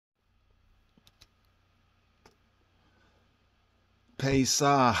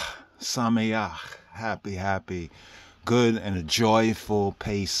Pesakh, Sameach, happy, good and a joyful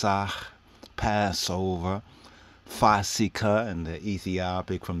Pesakh, Passover, Fasika in the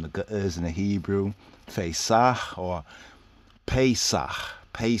Ethiopic from the Ge'ez in the Hebrew, Pesakh or Pesach,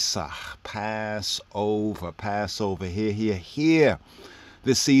 Passover, here.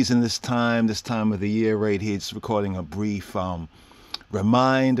 This season, this time of the year right here, just recording a brief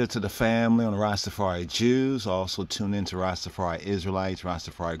reminder to the family on the RastafariJews. Also tune into Rastafari Israelites,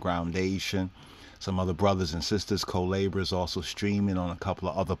 Rastafari Groundation, some other brothers and sisters, co-laborers also streaming on a couple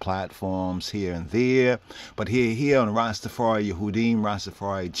of other platforms here and there. But here on Rastafari Yehudim,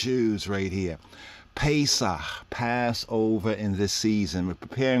 RastafariJews right here. Pesach, Passover in this season. We're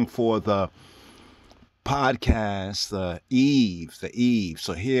preparing for the podcast, the eve.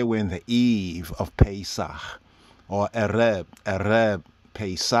 So here we're in the eve of Pesach, or Ereb,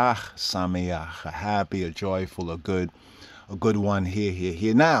 Pesach, Sameach, a happy, a joyful, a good one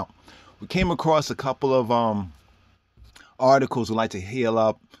here. Now, we came across a couple of articles we'd like to heal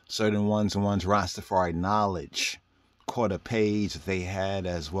up, certain ones Rastafari knowledge. Caught a page that they had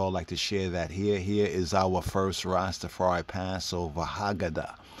as well. Like to share that here. Here is our first Rastafari Passover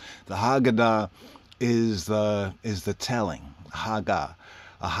Haggadah. The Haggadah is the telling. Haggah,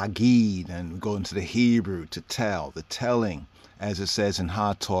 a Hagid, and we go into the Hebrew to tell, the telling, as it says in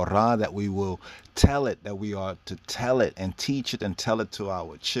HaTorah, that we will tell it, that we are to tell it and teach it and tell it to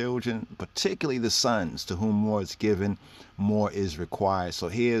our children, particularly the sons, to whom more is given, more is required. So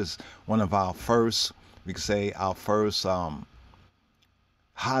here's one of our first, we could say our first Haggadah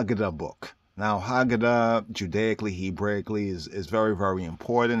book. Now, Haggadah, Judaically, Hebraically, is very, very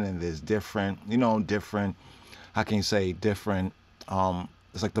important, and there's different, how can you say, different,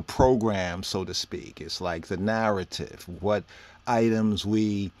 it's like the program, so to speak. It's like the narrative, what items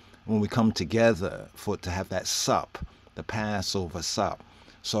when we come together to have that sup, the Passover sup.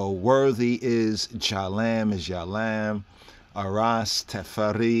 So worthy is Yalam, Aras,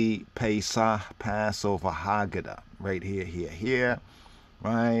 Teferi, Pesach, Passover, Haggadah, right here.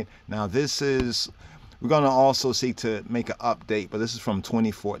 Right now, we're going to also seek to make an update, but this is from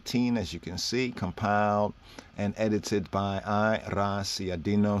 2014, as you can see, compiled and edited by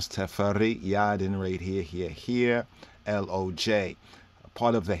Rasiadonis Teferi Yadin, right here, LOJ,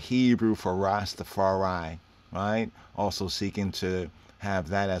 part of the Hebrew for Rastafari, right? Also seeking to have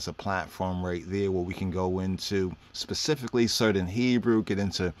that as a platform right there where we can go into specifically certain Hebrew, get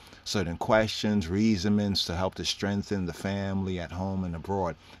into certain questions, reasonings to help to strengthen the family at home and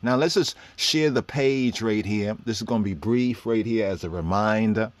abroad. Now let's just share the page right here. This is going to be brief right here as a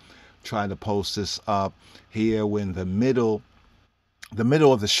reminder. Try to post this up here. We're in the middle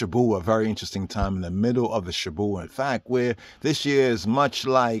of the Shabuah, a very interesting time in the middle of the Shabuah. In fact, this year is much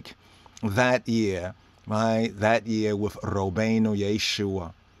like that year, right? That year with Robbeinu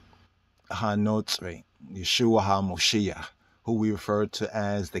Yeshua HaNotzri, Yeshua HaMoshiach, who we refer to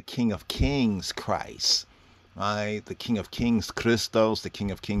as the King of Kings Christ, right? The King of Kings Christos, the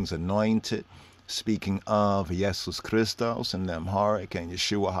King of Kings anointed. Speaking of Jesus Christos in the Amharic, and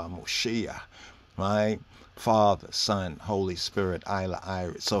Yeshua HaMoshiach, right? Father, Son, Holy Spirit, Ila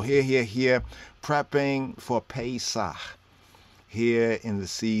Iris. So here, prepping for Pesach, here in the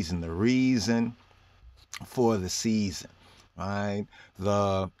season, the reason for the season, right?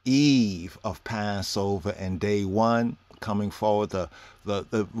 The eve of Passover and day one coming forward, the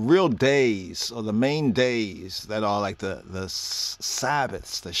real days, or the main days that are like the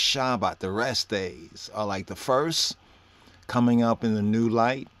Sabbaths, the Shabbat, the rest days are like the first coming up in the new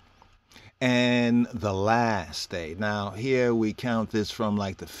light, and the last day. Now here we count this from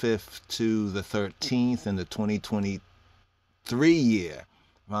like the 5th to the 13th in the 2023 year,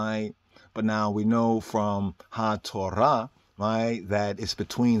 right? But now we know from HaTorah, right, that it's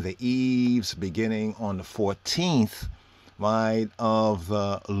between the eves beginning on the 14th, right, of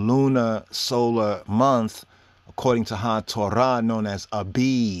the lunar solar month, according to HaTorah, known as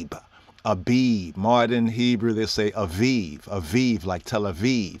Abib. Modern Hebrew, they say Aviv, like Tel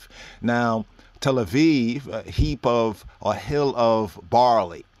Aviv. Now, Tel Aviv, a heap of, or hill of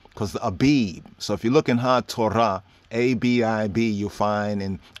barley, because the Abib. So if you look in HaTorah, A-B-I-B, you'll find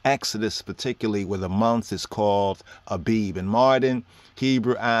in Exodus particularly where the month is called Abib. In modern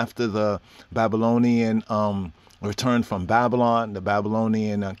Hebrew, after the Babylonian return from Babylon, the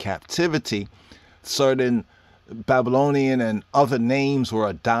Babylonian captivity, certain Babylonian and other names were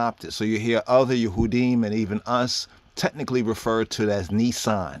adopted. So you hear other Yehudim and even us technically referred to it as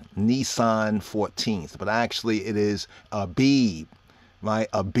Nisan 14th, but actually it is Abib, right?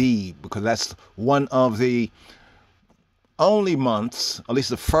 Abib, because that's one of the only months, at least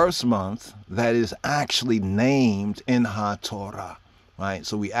the first month, that is actually named in HaTorah. right?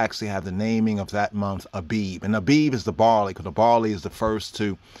 So we actually have the naming of that month Abib, and Abib is the barley, because the barley is the first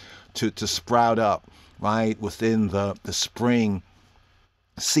to sprout up, right, within the spring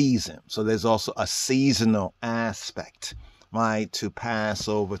season. So there's also a seasonal aspect, right, to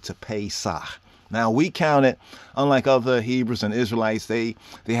Passover, to Pesach. Now we count it, unlike other Hebrews and Israelites, they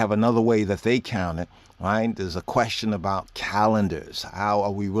have another way that they count it, right? There's a question about calendars. How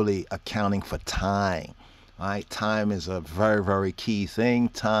are we really accounting for time? Right? Time is a very, very key thing,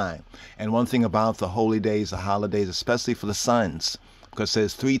 time. And one thing about the holy days, the holidays, especially for the sons, because it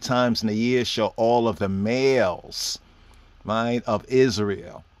says 3 times in a year shall all of the males, right, of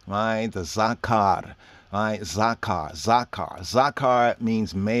Israel, right, the Zakar, right, Zakar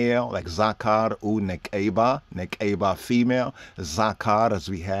means male, like Zakar u Nekeba female, Zakar, as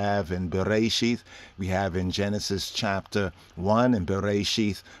we have in Bereshith, we have in Genesis chapter 1 and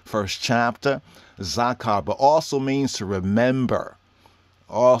Bereshith first chapter, Zakar, but also means to remember.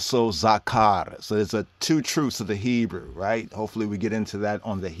 Also Zakar. So there's 2 truths of the Hebrew, right? Hopefully we get into that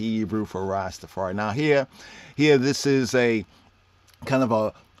on the Hebrew for Rastafari. Now here this is a kind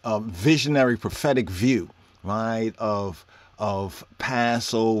of a visionary prophetic view, right, of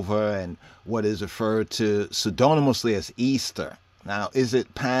Passover and what is referred to pseudonymously as Easter. Now, is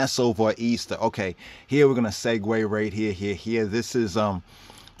it Passover or Easter? Okay, here we're going to segue right here. This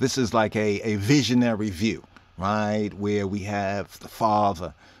is like a visionary view, right, where we have the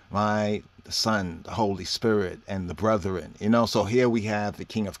Father, right, the Son, the Holy Spirit, and the brethren, so here we have the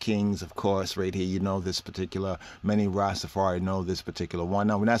King of Kings, of course, right here. This particular, many Rastafari know this particular one.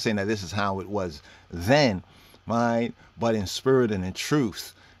 Now, we're not saying that this is how it was then, right, but in spirit and in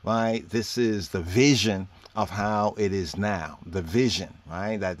truth, right, this is the vision of how it is now, the vision,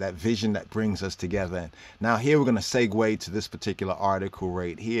 right, that vision that brings us together. And now here we're going to segue to this particular article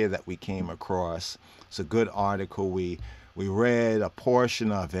right here that we came across. It's a good article. We read a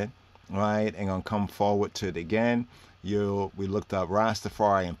portion of it, right, and gonna come forward to it again. We looked up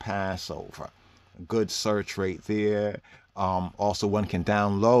Rastafari and Passover. A good search right there. Also, one can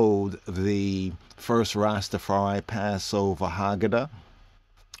download the first Rastafari Passover Haggadah,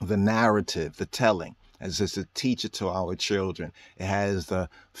 the narrative, the telling, as it's to teach it to our children. It has the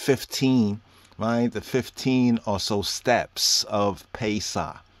 15, right, the 15 or so steps of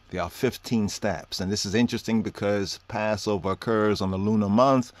Pesach. There are 15 steps. And this is interesting because Passover occurs on the lunar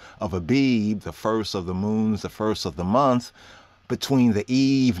month of Abib, the first of the moons, the first of the month, between the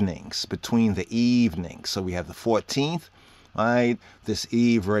evenings. So we have the 14th, right, this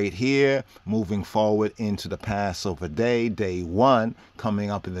eve right here, moving forward into the Passover day, day 1,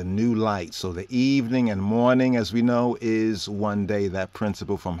 coming up in the new light. So the evening and morning, as we know, is one day, that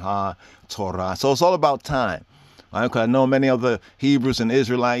principle from Ha-Torah. So it's all about time. Because I know many of the Hebrews and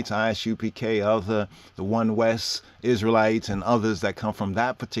Israelites, ISUPK, the One West Israelites, and others that come from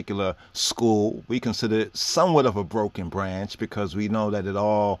that particular school, we consider it somewhat of a broken branch, because we know that it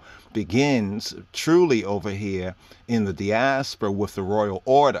all begins truly over here in the diaspora with the royal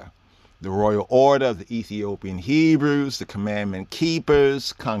order. The royal order of the Ethiopian Hebrews, the commandment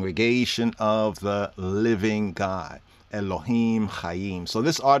keepers, congregation of the living God, Elohim Chaim. So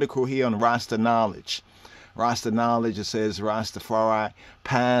this article here on Rasta Knowledge, it says Rastafari,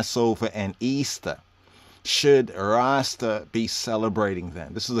 Passover, and Easter. Should Rasta be celebrating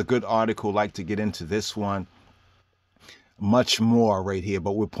them? This is a good article. Like to get into this one much more right here,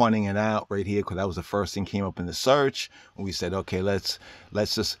 but we're pointing it out right here because that was the first thing came up in the search. We said, okay, let's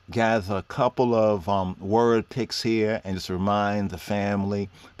just gather a couple of word picks here and just remind the family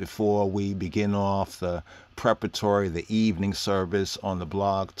before we begin off the preparatory, the evening service on the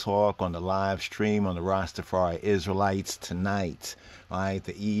blog talk, on the live stream, on the Rastafari Israelites tonight, right,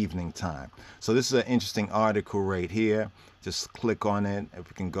 the evening time. So this is an interesting article right here. Just click on it. If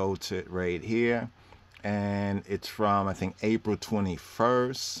we can go to it right here. And it's from, I think, April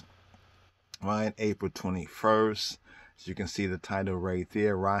 21st, right? April 21st. So you can see the title right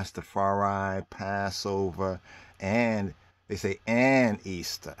there, Rastafari, Passover, and they say, and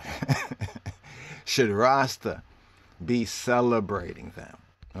Easter. Should Rasta be celebrating them,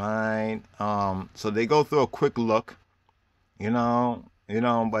 right? So they go through a quick look, but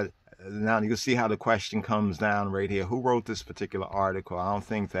now you can see how the question comes down right here. Who wrote this particular article? I don't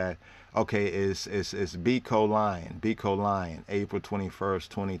think that, okay, it's Biko Lion, April 21st,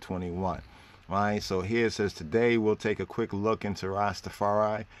 2021, right? So here it says, today we'll take a quick look into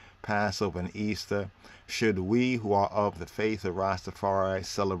Rastafari, Passover, and Easter. Should we who are of the faith of Rastafari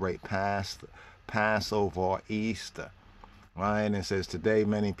celebrate Passover or Easter? Right, and it says today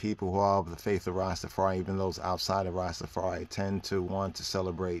many people who are of the faith of Rastafari, even those outside of Rastafari, tend to want to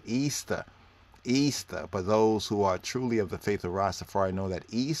celebrate Easter Easter. But those who are truly of the faith of Rastafari know that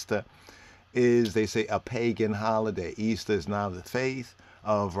Easter is, they say, a pagan holiday. Easter is now the faith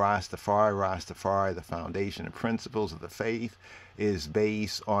of Rastafari. Rastafari, the foundation and principles of the faith, is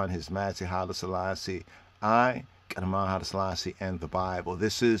based on His Majesty Haile Selassie I, Haile Selassie, and the Bible.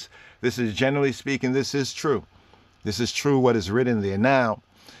 This is generally speaking, this is true. This is true what is written there. Now,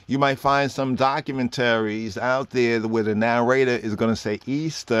 you might find some documentaries out there where the narrator is going to say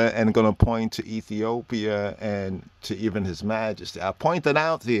Easter and going to point to Ethiopia and to even His Majesty. I pointed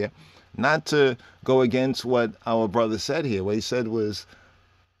out there not to go against what our brother said here. What he said was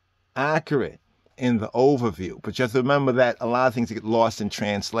accurate in the overview. But you have to remember that a lot of things get lost in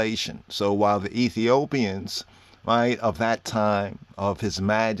translation. So while the Ethiopians, right, of that time, of His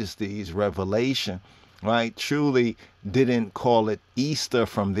Majesty's revelation, right, truly didn't call it Easter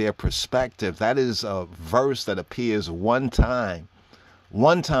from their perspective. That is a verse that appears one time.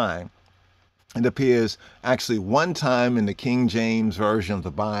 One time. It appears actually one time in the King James Version of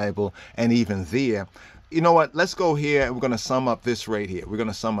the Bible, and even there. You know what? Let's go here, and we're going to sum up this right here. We're going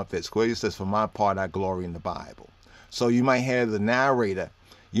to sum up this. It says, for my part, I glory in the Bible. So you might hear the narrator.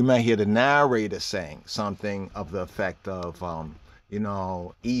 You might hear the narrator saying something of the effect of, you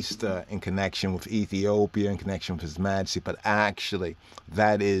know, Easter in connection with Ethiopia, in connection with His Majesty. But actually,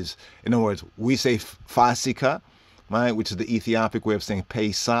 that is, in other words, we say Fasika, right, which is the Ethiopic way of saying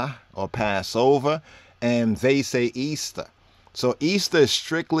Pesakh or Passover, and they say Easter. So Easter is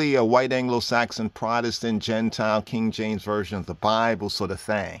strictly a white Anglo-Saxon, Protestant, Gentile, King James Version of the Bible sort of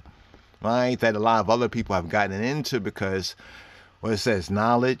thing, right, that a lot of other people have gotten into because, well, it says,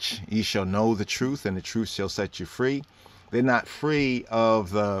 knowledge, ye shall know the truth, and the truth shall set you free. They're not free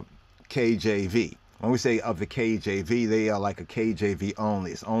of the KJV. When we say of the KJV, they are like a KJV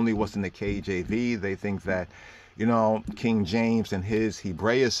only. It's only what's in the KJV. They think that, you know, King James and his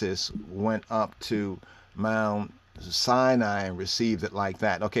Hebraicis went up to Mount Sinai and received it like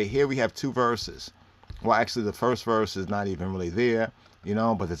that. Okay, here we have two verses. Well, actually, the first verse is not even really there, you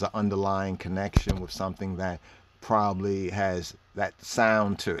know, but there's an underlying connection with something that probably has that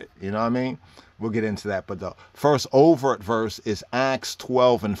sound to it. You know what I mean? We'll get into that. But the first overt verse is Acts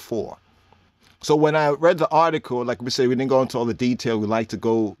 12:4. So when I read the article, like we said, we didn't go into all the detail. We like to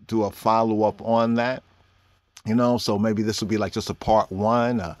go do a follow-up on that. You know, so maybe this will be like just a part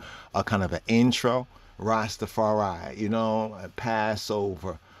one, a kind of an intro. Rastafari, you know,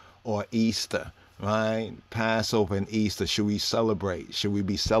 Passover or Easter, right? Passover and Easter, should we celebrate? Should we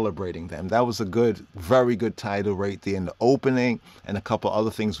be celebrating them? That was a good, very good title right there in the opening, and a couple other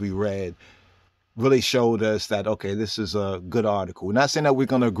things we read really showed us that, okay, this is a good article. We're not saying that we're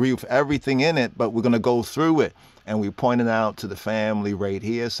going to agree with everything in it, but we're going to go through it. And we pointed out to the family right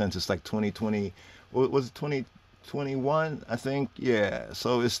here, since it's like 2020, what was it, 2021, I think? Yeah,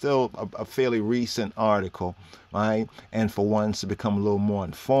 so it's still a fairly recent article, right? And for once to become a little more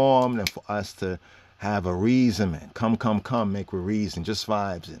informed, and for us to have a reason, man. Come, make a reason, just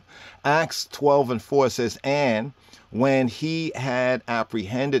vibes in. Acts 12:4 says, and when he had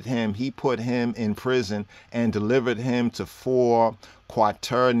apprehended him, he put him in prison and delivered him to 4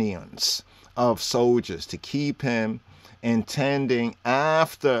 quaternions of soldiers to keep him, intending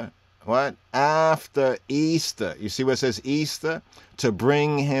after, what? After Easter. You see what it says Easter? To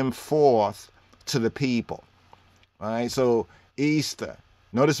bring him forth to the people. All right, so Easter.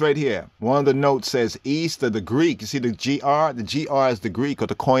 Notice right here, one of the notes says Easter, the Greek. You see the GR? The GR is the Greek, or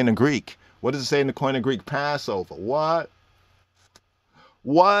the Koine Greek. What does it say in the Koine Greek? Passover. What?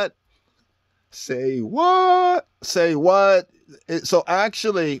 What? Say what? Say what? So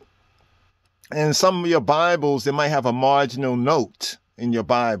actually, in some of your Bibles, they might have a marginal note in your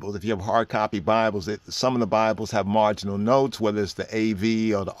Bibles. If you have hard copy Bibles, some of the Bibles have marginal notes, whether it's the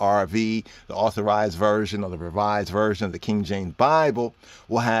AV or the RV, the authorized version or the revised version of the King James Bible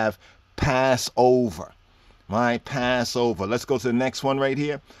will have Passover, right? Passover. Let's go to the next one right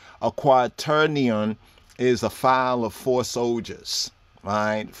here. A quaternion is a file of 4 soldiers,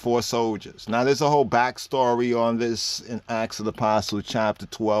 right? 4 soldiers. Now, there's a whole backstory on this in Acts of the Apostles, chapter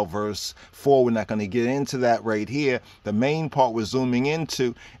 12, verse 4. We're not going to get into that right here. The main part we're zooming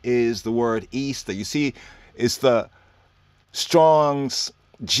into is the word Easter. You see, it's the Strong's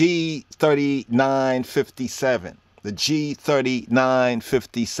G3957. The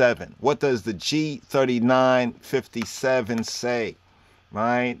G3957. What does the G3957 say?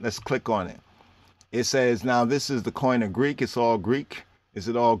 Right? Let's click on it. It says, now this is the Koine Greek. It's all Greek. Is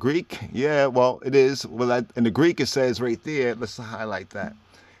it all Greek? Yeah, well, it is. Well, in the Greek, it says right there, let's highlight that.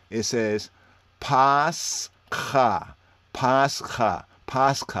 It says, Pascha, Pascha,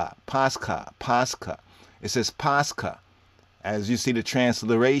 Pascha, Pascha, Pascha. It says Pascha. As you see, the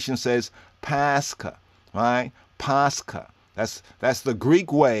transliteration says Pascha, right? Pascha. That's the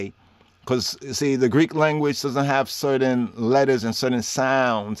Greek way, because see, the Greek language doesn't have certain letters and certain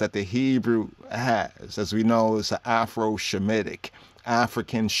sounds that the Hebrew has. As we know, it's an Afro-Shemitic,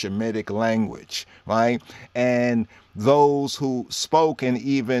 African Shemitic language, right? And those who spoke and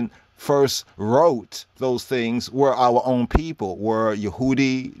even first wrote those things were our own people, were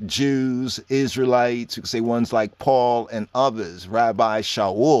Yehudi, Jews, Israelites, you could say ones like Paul and others, Rabbi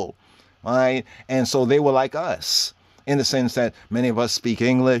Shaul, right? And so they were like us, in the sense that many of us speak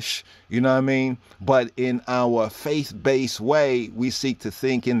English, you know what I mean? But in our faith-based way, we seek to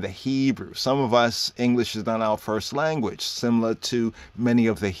think in the Hebrew. Some of us, English is not our first language, similar to many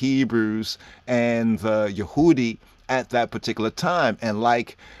of the Hebrews and the Yehudi at that particular time. And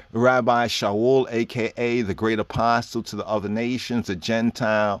like Rabbi Shaul, aka the great apostle to the other nations, the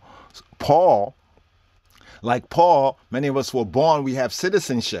Gentile, Paul, like Paul, many of us were born, we have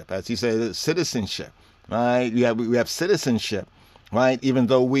citizenship, as he said, citizenship. Right? We have citizenship, right? Even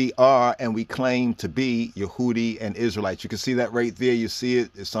though we are and we claim to be Yehudi and Israelites. You can see that right there. You see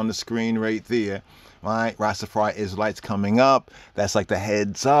it. It's on the screen right there, right? Rastafari Israelites coming up. That's like the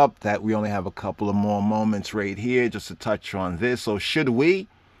heads up that we only have a couple of more moments right here just to touch on this. So should we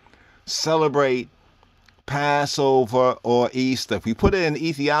celebrate Passover or Easter? If we put it in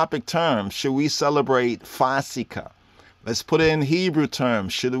Ethiopic terms, should we celebrate Fasika? Let's put it in Hebrew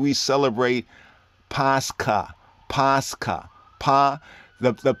terms. Should we celebrate Pascha, Pascha,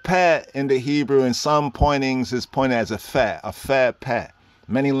 the peh in the Hebrew in some pointings is pointed as a feh peh.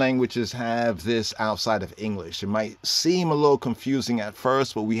 Many languages have this outside of English. It might seem a little confusing at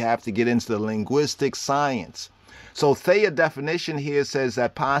first, but we have to get into the linguistic science. So Thea definition here says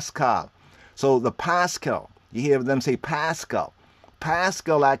that Pascal. So the Pascal, you hear them say Pascal.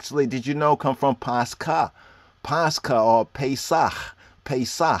 Pascal actually, did you know, come from Pascha, Pascha or Pesach,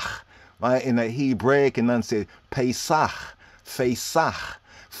 Pesach. Right? In the Hebraic, and then say Pesach, Pesach,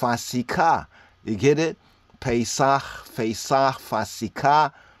 Fasika. You get it? Pesach, Pesach,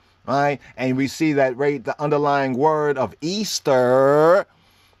 Fasika. Right? And we see that right, the underlying word of Easter.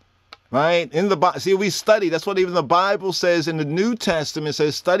 Right? In the Bible, see, we study. That's what even the Bible says in the New Testament. It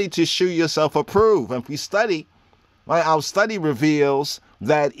says, study to shew yourself approved. And if we study, right, our study reveals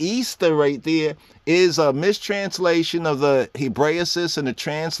that Easter right there is a mistranslation of the Hebraicists and the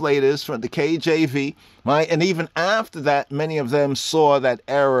translators from the KJV, right? And even after that, many of them saw that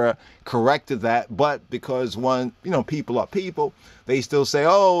error, corrected that. But because people are people, they still say,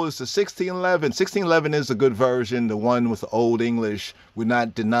 oh, it's the 1611. 1611 is a good version, the one with the Old English. We're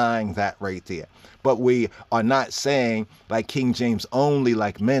not denying that right there. But we are not saying like King James only,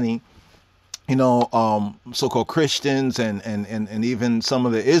 like many, so-called Christians and even some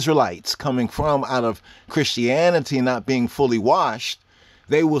of the Israelites coming from out of Christianity not being fully washed,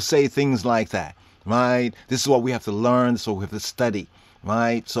 they will say things like that, right? This is what we have to learn, this is what we have to study,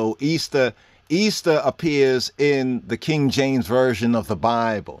 right? So Easter appears in the King James Version of the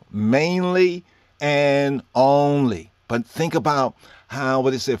Bible, mainly and only. But think about how,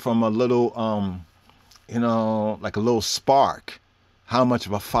 what is it, from a little, like a little spark, how much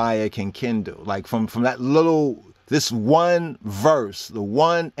of a fire can kindle. Like from that little, this one verse, the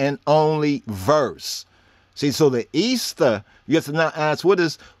one and only verse. See, so the Easter, you have to now ask,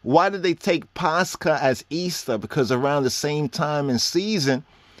 why did they take Pascha as Easter? Because around the same time and season,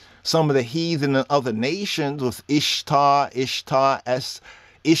 some of the heathen and other nations with Ishtar,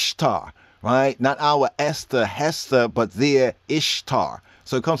 right? Not our Esther, Hester, but their Ishtar.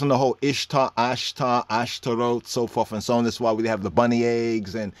 So it comes from the whole Ishtar, Ashtar, Ashtaroth, so forth and so on. That's why we have the bunny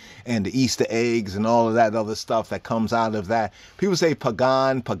eggs and the Easter eggs and all of that other stuff that comes out of that. People say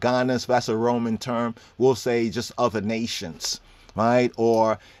pagan, paganus, that's a Roman term. We'll say just other nations, right?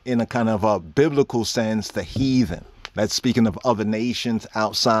 Or in a kind of a biblical sense, the heathen. That's speaking of other nations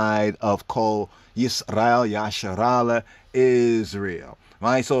outside of Kol Yisrael, Yasharala, Israel.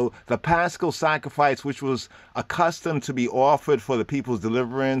 Right, so the Paschal sacrifice, which was accustomed to be offered for the people's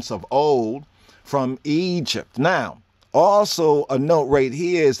deliverance of old from Egypt. Now, also a note right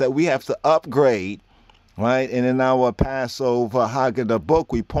here is that we have to upgrade, right? And in our Passover Haggadah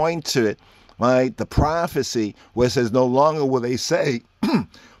book, we point to it, right? The prophecy where it says, no longer will they say,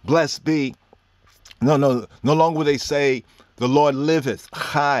 blessed be, no longer will they say, the Lord liveth,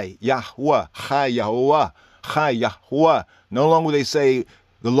 Chai Yahweh, Chai Yahuwah, Chai Yahweh. No longer will they say,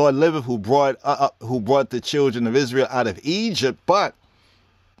 the Lord liveth, who brought the children of Israel out of Egypt, but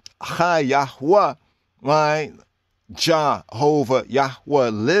Chai Yahweh, right? Jehovah Yahweh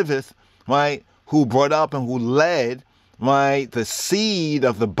liveth, right? Who brought up and who led, right? The seed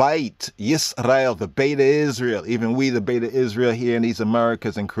of the Beit Yisrael, the Beta Israel, even we, the Beta Israel here in these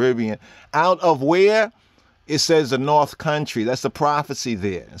Americas and Caribbean, out of where? It says the North Country. That's the prophecy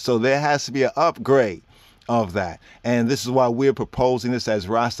there. So there has to be an upgrade of that. And this is why we're proposing this as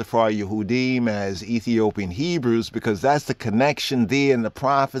Rastafari Yehudim, as Ethiopian Hebrews, because that's the connection there in the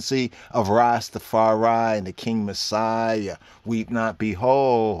prophecy of Rastafari and the King Messiah. Weep not,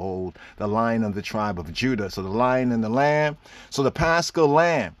 behold, the Lion of the tribe of Judah. So the lion and the lamb. So the Paschal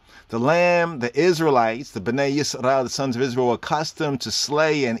lamb. The lamb, the Israelites, the Bnei Yisrael, the sons of Israel, were accustomed to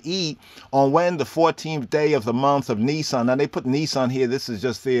slay and eat on when? The 14th day of the month of Nisan. Now, they put Nisan here. This is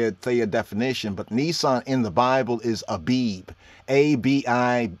just their definition. But Nisan in the Bible is Abib,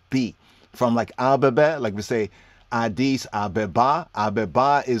 A-B-I-B. From like Abebe, like we say, Adis Abeba.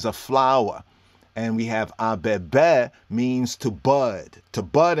 Abeba is a flower. And we have Abebe means to bud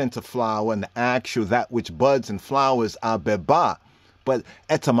and to flower. And the actual, that which buds and flowers, Abeba. But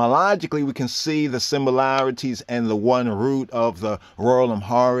etymologically, we can see the similarities and the one root of the Royal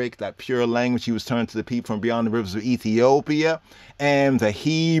Amharic, that pure language he was turned to the people from beyond the rivers of Ethiopia, and the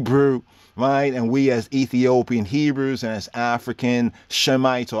Hebrew, right? And we as Ethiopian Hebrews and as African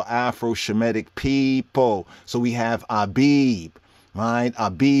Shemites or Afro-Shemitic people. So we have Abib, right?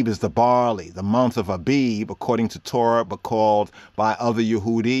 Abib is the barley, the month of Abib, according to Torah, but called by other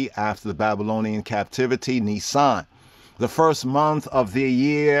Yehudi after the Babylonian captivity, Nisan. The first month of their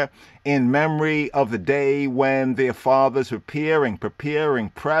year, in memory of the day when their fathers were prepping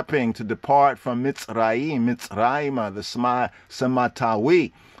to depart from Mitzrayim, the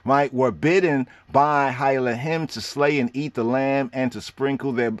Samatawi, right, were bidden by Elohim to slay and eat the lamb and to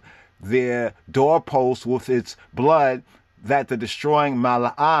sprinkle their doorposts with its blood, that the destroying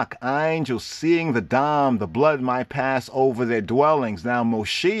Mala'ak, angel, seeing the dam, the blood, might pass over their dwellings. Now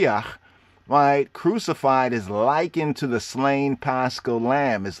Moshiach, right, crucified, is likened to the slain Paschal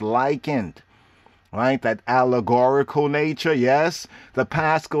lamb, is likened, right, that allegorical nature, yes, the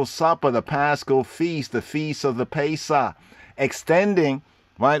Paschal supper, the Paschal feast, the feast of the Pesakh, extending,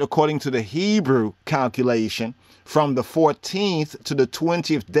 right, according to the Hebrew calculation, from the 14th to the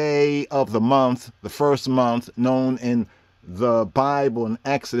 20th day of the month, the first month, known in the Bible in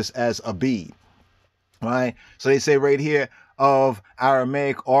Exodus as Abib, right? So they say right here, of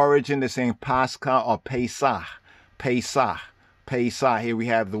Aramaic origin, they're saying Pascha or Pesach. Pesach. Pesach. Here we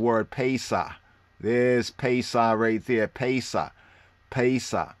have the word Pesach. There's Pesach right there. Pesach.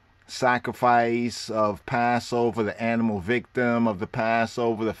 Pesach. Sacrifice of Passover, the animal victim of the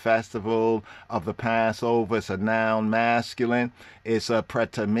Passover, the festival of the Passover. It's a noun masculine. It's a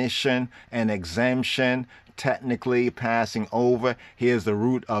pretermission, an exemption, technically passing over. Here's the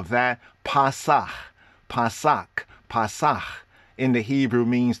root of that. Pasach. Pasach. Pesakh in the Hebrew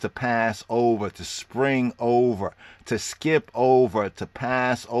means to pass over, to spring over, to skip over, to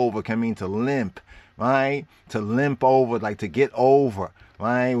pass over, can mean to limp, right? To limp over, like to get over,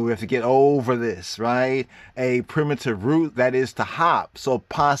 right? We have to get over this, right? A primitive root that is to hop. So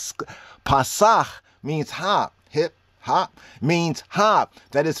Pesakh means hop, hip, hop, means hop.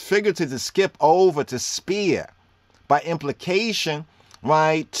 That is figurative, to skip over, to spear. By implication,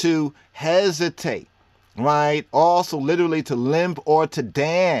 right, to hesitate. Right, also literally to limp or to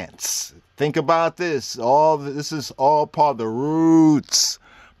dance. Think about this. This is all part of the roots.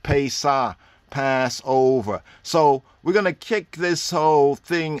 Pesach, Passover. So we're going to kick this whole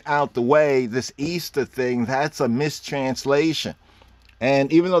thing out the way. This Easter thing, that's a mistranslation. And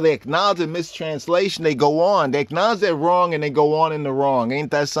even though they acknowledge a mistranslation, they go on. They acknowledge they're wrong and they go on in the wrong.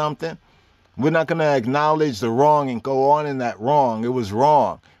 Ain't that something? We're not going to acknowledge the wrong and go on in that wrong. It was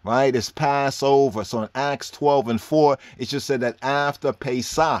wrong, right? It's Passover. So in Acts 12:4, it just said that after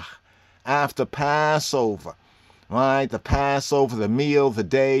Pesach, after Passover, right? The Passover, the meal, the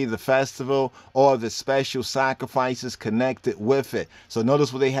day, the festival, or the special sacrifices connected with it. So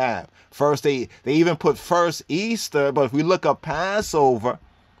notice what they have. First, they even put first Easter, but if we look up Passover,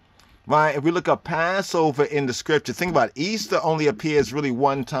 right, if we look up Passover in the scripture, think about it. Easter only appears really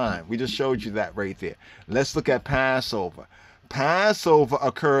one time. We just showed you that right there. Let's look at Passover. Passover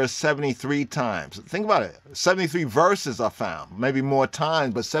occurs 73 times. Think about it. 73 verses are found, maybe more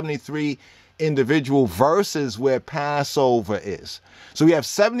times, but 73 individual verses where Passover is. So we have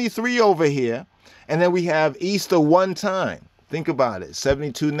 73 over here, and then we have Easter one time. Think about it.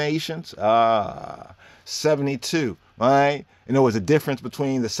 72 nations. 72, right? And there was a difference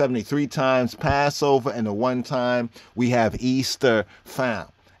between the 73 times Passover and the one time we have Easter found.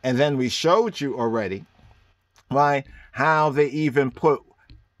 And then we showed you already, right, how they even put,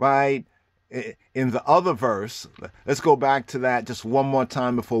 right, in the other verse, let's go back to that just one more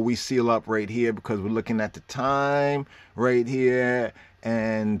time before we seal up right here, because we're looking at the time right here,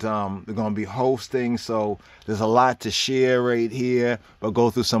 and they're going to be hosting, so there's a lot to share right here. But go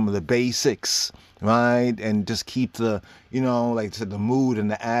through some of the basics, right, and just keep the, like I said, the mood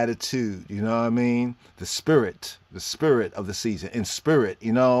and the attitude, you know what I mean, the spirit of the season, in spirit,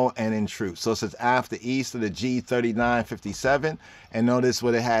 and in truth. So it says after Easter, the G3957, and notice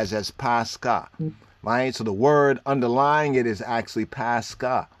what it has as Pesakh, right? So the word underlying it is actually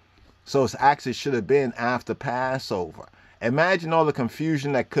Pesakh. So it actually should have been after Passover. Imagine all the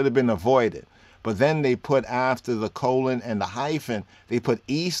confusion that could have been avoided. But then they put after the colon and the hyphen, they put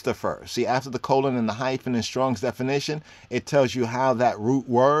Easter first. See, after the colon and the hyphen in Strong's definition, it tells you how that root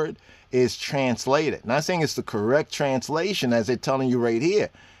word is translated. Not saying it's the correct translation as they're telling you right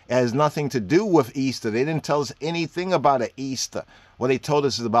here. It has nothing to do with Easter. They didn't tell us anything about an Easter. What they told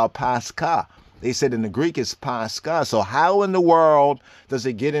us is about Pesakh. They said in the Greek it's Pesakh. So how in the world does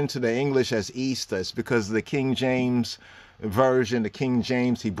it get into the English as Easter? It's because of the King James version, the King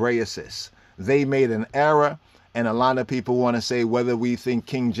James Hebraicis. They made an error, and a lot of people want to say whether we think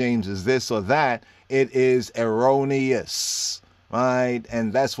King James is this or that, it is erroneous, right?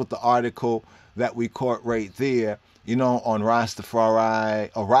 And that's what the article that we caught right there, on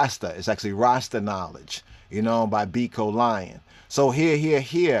Rastafari, or Rasta, it's actually Rasta Knowledge, by Biko Lion. So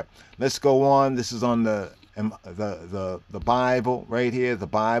here, let's go on. This is on the Bible right here, the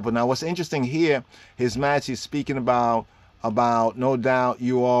Bible. Now, what's interesting here, His Majesty is speaking about, no doubt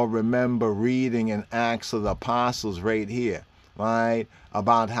you all remember reading in Acts of the Apostles right here, right?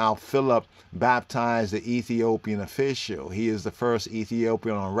 About how Philip baptized the Ethiopian official. He is the first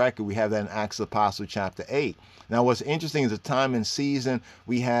Ethiopian on record. We have that in Acts of the Apostles chapter 8. Now, what's interesting is the time and season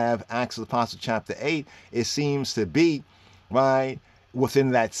we have Acts of the Apostles chapter 8. It seems to be, right, within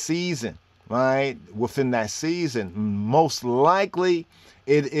that season, right? Within that season, most likely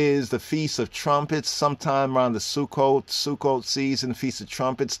it is the Feast of Trumpets, sometime around the Sukkot season, Feast of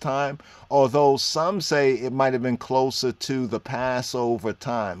Trumpets time. Although some say it might have been closer to the Passover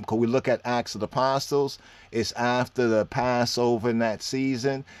time. Because we look at Acts of the Apostles, it's after the Passover in that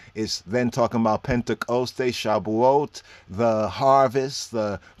season. It's then talking about Pentecost, Shabuot, the harvest,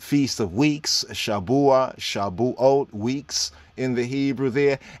 the Feast of Weeks, Shabuot, weeks in the Hebrew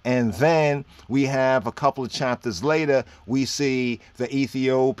there. And then we have a couple of chapters later, we see the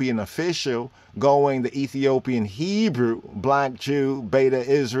Ethiopian official going, the Ethiopian Hebrew, black Jew, Beta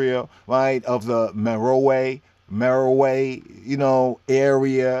Israel, right, of the Meroe,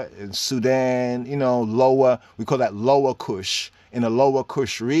 area in Sudan, lower, we call that Lower Kush, in the Lower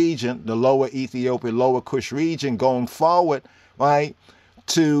Kush region, the Lower Ethiopia, Lower Kush region, going forward, right,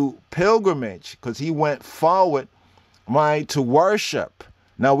 to pilgrimage, because he went forward, right, to worship.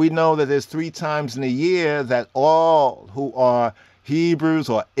 Now we know that there's 3 times in a year that all who are Hebrews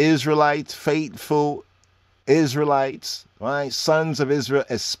or Israelites, faithful Israelites, right, sons of Israel,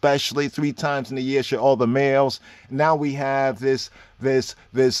 especially 3 times in a year, should all the males. Now we have this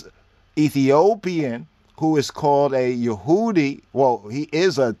Ethiopian who is called a Yehudi. Well, he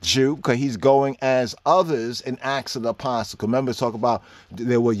is a Jew because he's going as others in Acts of the Apostles. Remember, talk about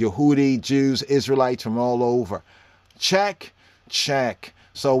there were Yehudi, Jews, Israelites from all over. Check.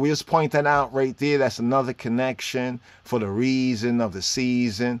 So we just point that out right there. That's another connection for the reason of the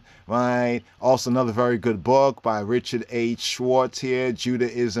season, right? Also another very good book by Richard H. Schwartz here,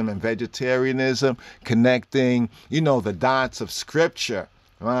 Judaism and Vegetarianism, connecting, the dots of Scripture,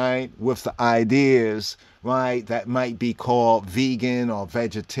 right, with the ideas, right, that might be called vegan or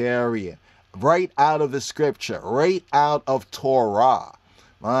vegetarian, right out of the Scripture, right out of Torah,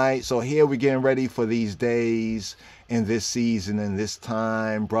 right? So here we're getting ready for these days, in this season, in this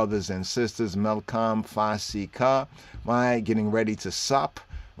time, brothers and sisters, Melkam Fasika, right, getting ready to sup,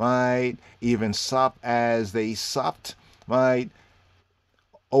 right, even sup as they supped, right,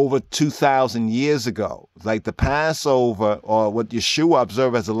 over 2,000 years ago. Like the Passover, or what Yeshua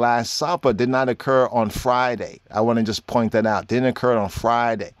observed as the Last Supper, did not occur on Friday. I want to just point that out. Didn't occur on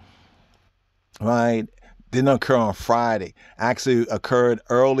Friday, right? Didn't occur on Friday. Actually occurred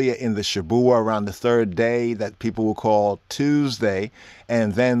earlier in the Shabua, around the 3rd day that people will call Tuesday.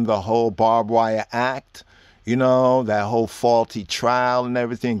 And then the whole barbed wire act, that whole faulty trial and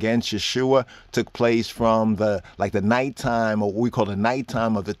everything against Yeshua took place from the nighttime, or what we call the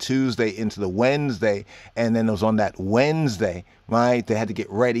nighttime of the Tuesday into the Wednesday. And then it was on that Wednesday, right, they had to get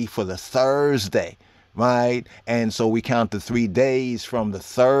ready for the Thursday, right? And so we count the 3 days from the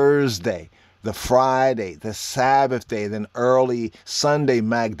Thursday, the Friday, the Sabbath day, then early Sunday,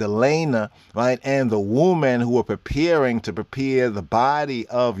 Magdalena, right? And the women who were preparing to prepare the body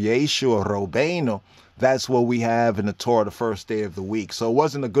of Yeshua Robeno. That's what we have in the Torah, the first day of the week. So it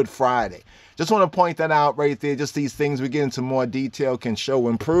wasn't a Good Friday. Just want to point that out right there. Just these things we get into more detail can show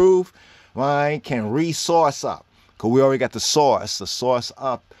improve, right? Can resource up. Because we already got the source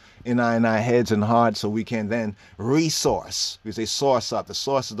up in our heads and hearts, so we can then resource. We say source up. The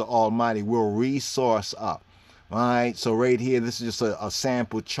source of the Almighty will resource up. Right, so right here, this is just a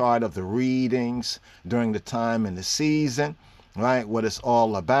sample chart of the readings during the time and the season, right? What it's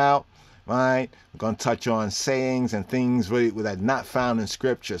all about, right? We're going to touch on sayings and things really that are not found in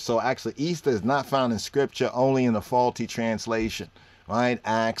Scripture. So actually, Easter is not found in Scripture, only in a faulty translation. Right,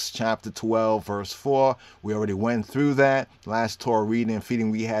 Acts chapter 12, verse 4. We already went through that. Last Torah reading and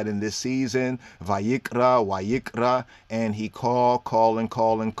feeding we had in this season. Vayikra, and he calling.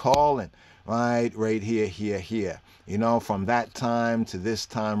 Right here. You know, from that time to this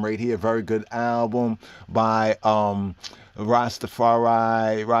time right here. Very good album by Rastafari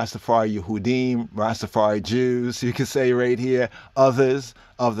Yehudim, Rastafari Jews, you can say right here. Others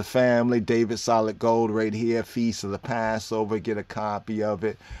of the family, David Solid Gold right here. Feast of the Passover, get a copy of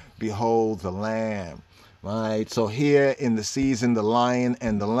it. Behold the Lamb, right? So here in the season, the Lion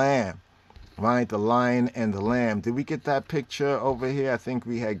and the Lamb, right? The Lion and the Lamb. Did we get that picture over here? I think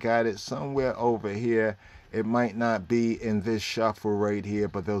we had got it somewhere over here. It might not be in this shuffle right here,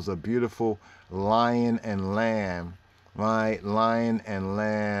 but there was a beautiful lion and lamb, right? Lion and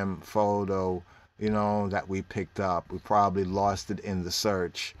lamb photo, you know, that we picked up. We probably lost it in the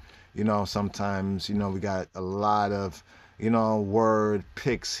search. You know, sometimes, you know, we got a lot of, you know, word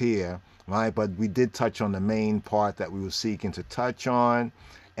picks here, right? But we did touch on the main part that we were seeking to touch on,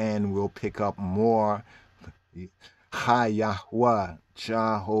 and we'll pick up more. Ha Yahweh,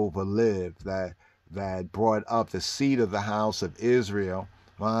 Jehovah live, that brought up the seed of the house of Israel,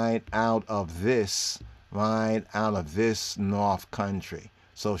 right, out of this north country.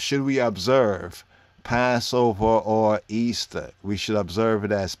 So should we observe Passover or Easter? We should observe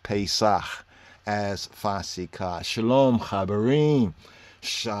it as Pesach, as Fasikah. Shalom, Chabarim.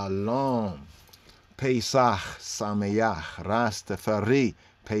 Shalom. Pesach Sameach. Rastafari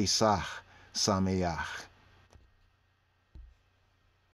Pesach Sameach.